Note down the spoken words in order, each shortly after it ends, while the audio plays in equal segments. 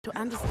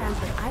understands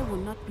that I will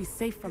not be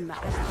safe from the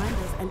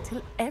Ashbinders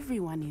until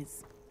everyone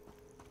is.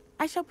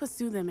 I shall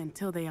pursue them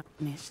until they are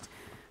finished,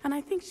 and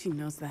I think she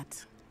knows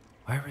that.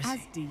 Where is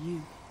As he? do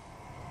you.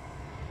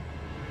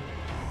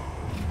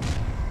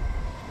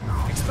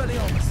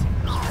 Expelliarmus!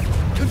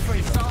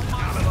 Confrere!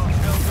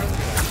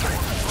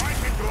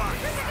 Right into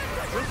action!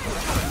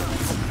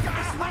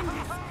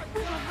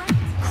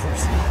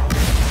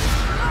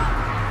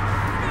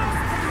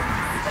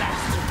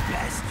 That's the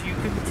best you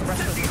can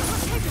press us.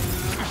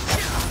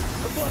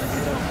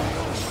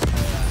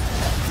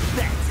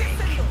 That's it!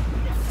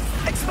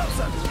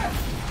 Expulsor!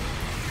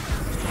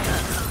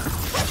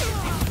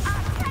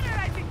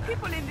 Terrorizing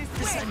people in this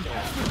way!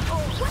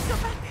 Watch your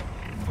back!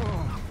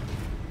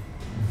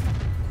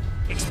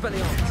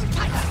 Expelliarmus!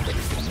 I have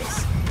finished this!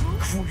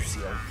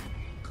 Crucio!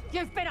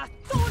 You've been a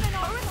thorn in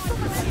our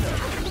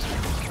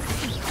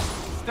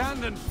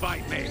Stand and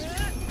fight me!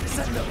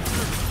 Descendo!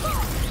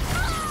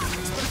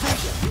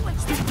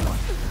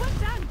 Well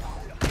done!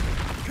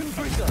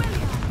 Confrere!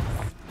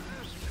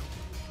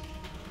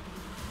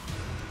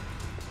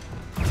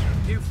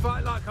 You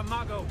fight like a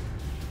muggle!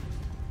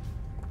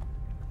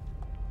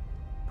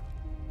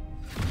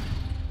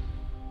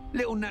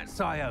 Little Nat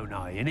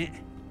Sione,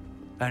 innit?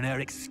 And her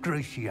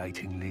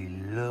excruciatingly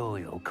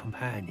loyal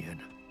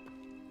companion.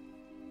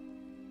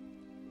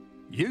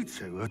 You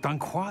two have done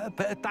quite a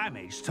bit of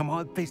damage to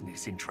my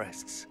business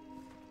interests.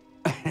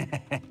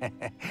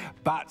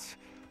 But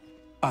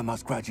I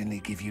must grudgingly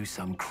give you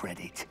some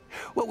credit.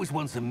 What was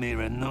once a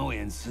mere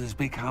annoyance has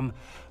become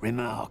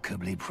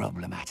remarkably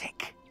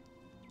problematic.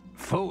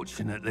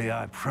 Fortunately,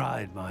 I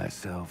pride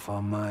myself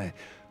on my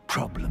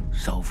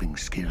problem-solving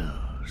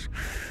skills.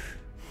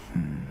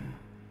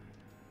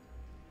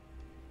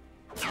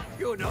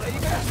 You're not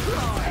even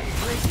trying!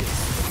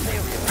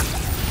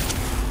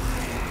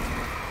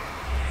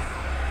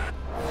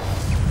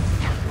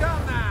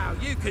 Come now,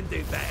 you can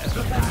do better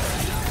than that.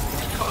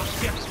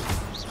 Can't you?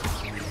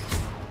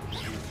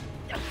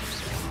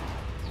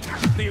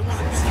 Do you want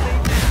to just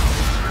leave now?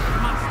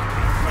 Must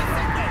be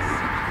relentless.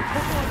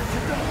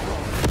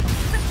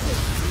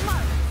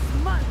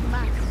 Mud,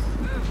 man!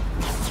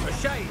 A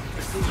shame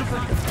to see the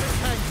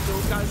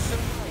candle go to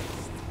waste.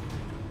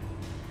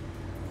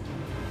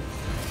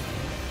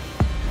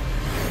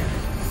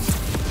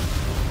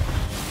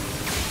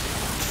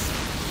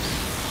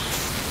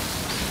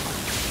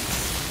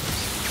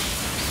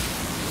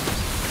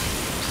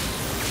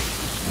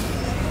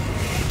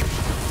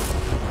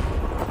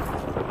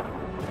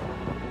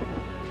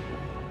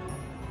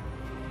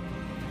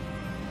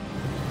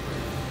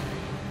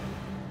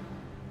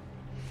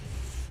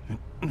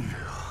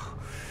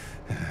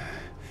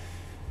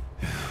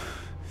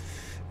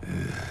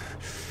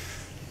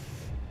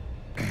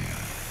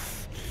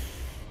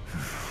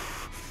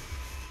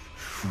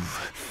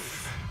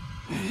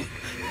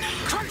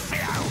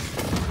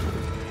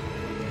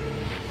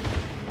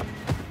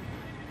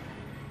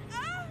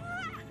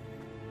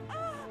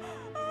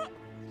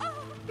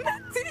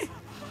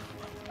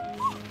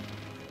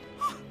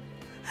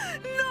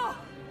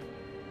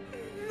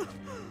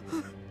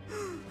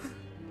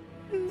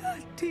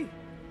 Natty.